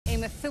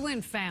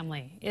Methuen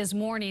family is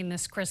mourning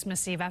this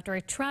Christmas Eve after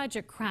a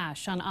tragic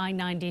crash on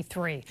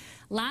I-93.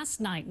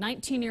 Last night,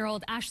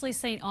 19-year-old Ashley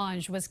St.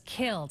 Ange was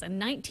killed and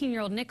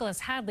 19-year-old Nicholas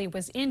Hadley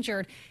was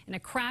injured in a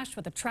crash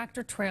with a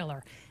tractor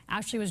trailer.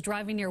 Ashley was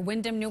driving near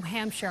Windham, New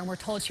Hampshire, and we're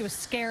told she was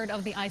scared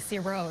of the icy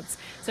roads.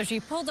 So she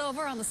pulled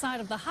over on the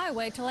side of the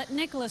highway to let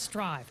Nicholas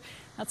drive.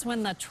 That's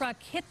when the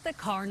truck hit the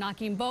car,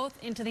 knocking both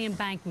into the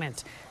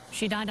embankment.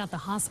 She died at the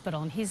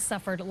hospital, and he's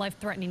suffered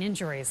life-threatening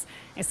injuries.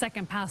 A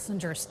second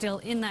passenger still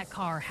in that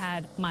car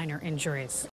had minor injuries.